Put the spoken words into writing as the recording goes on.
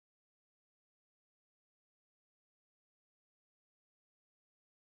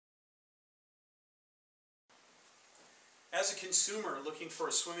As a consumer looking for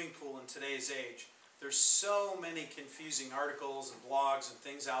a swimming pool in today's age, there's so many confusing articles and blogs and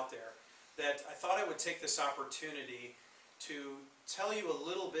things out there that I thought I would take this opportunity to tell you a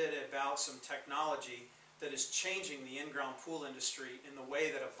little bit about some technology that is changing the in-ground pool industry in the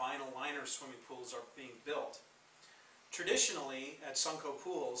way that a vinyl liner swimming pools are being built. Traditionally, at Sonco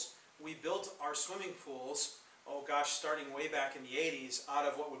Pools, we built our swimming pools, starting way back in the 80s, out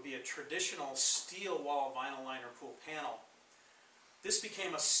of what would be a traditional steel wall vinyl liner pool panel. This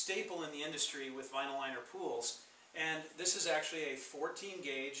became a staple in the industry with vinyl liner pools, and this is actually a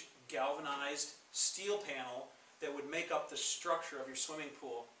 14-gauge galvanized steel panel that would make up the structure of your swimming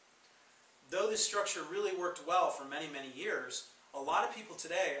pool. Though this structure really worked well for many, many years, a lot of people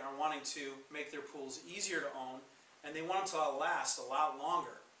today are wanting to make their pools easier to own, and they want them to last a lot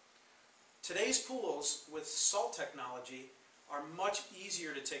longer. Today's pools with salt technology are much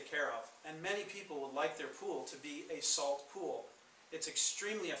easier to take care of, and many people would like their pool to be a salt pool. It's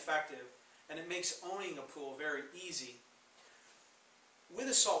extremely effective, and it makes owning a pool very easy. With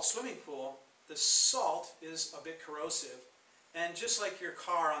a salt swimming pool, the salt is a bit corrosive, and just like your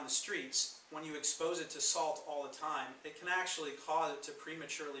car on the streets, when you expose it to salt all the time, it can actually cause it to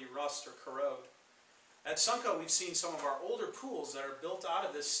prematurely rust or corrode. At Sonco, we've seen some of our older pools that are built out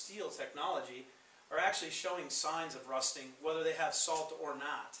of this steel technology are actually showing signs of rusting, whether they have salt or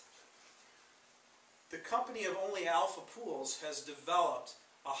not. The company of Only Alpha Pools has developed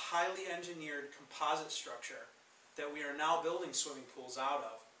a highly engineered composite structure that we are now building swimming pools out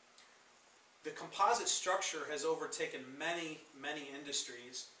of. The composite structure has overtaken many, many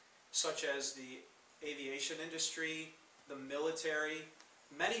industries, such as the aviation industry, the military,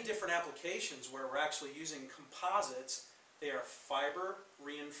 many different applications where we're actually using composites. They are fiber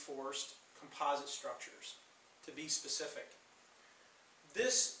reinforced composite structures, to be specific.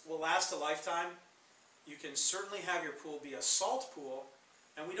 This will last a lifetime. You can certainly have your pool be a salt pool,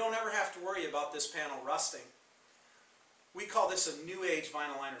 and we don't ever have to worry about this panel rusting. We call this a new age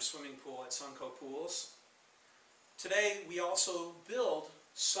vinyl liner swimming pool at Sonco Pools. Today we also build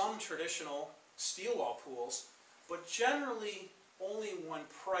some traditional steel wall pools, but generally only when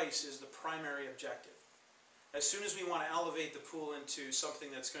price is the primary objective. As soon as we want to elevate the pool into something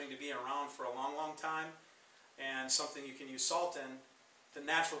that's going to be around for a long, long time and something you can use salt in, the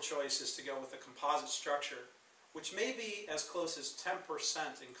natural choice is to go with a composite structure, which may be as close as 10%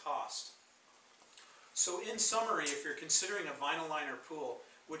 in cost. So in summary, if you're considering a vinyl liner pool,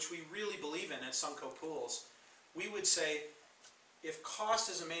 which we really believe in at Sonco Pools, we would say if cost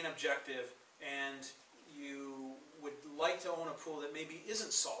is a main objective and you would like to own a pool that maybe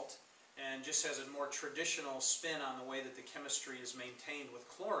isn't salt and just has a more traditional spin on the way that the chemistry is maintained with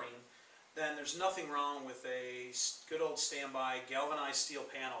chlorine, then there's nothing wrong with a good old standby galvanized steel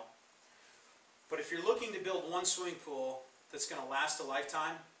panel. But if you're looking to build one swimming pool that's going to last a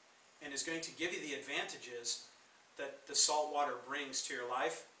lifetime and is going to give you the advantages that the salt water brings to your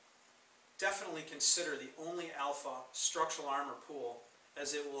life, definitely consider the Only Alpha structural armor pool,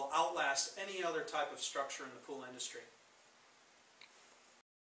 as it will outlast any other type of structure in the pool industry.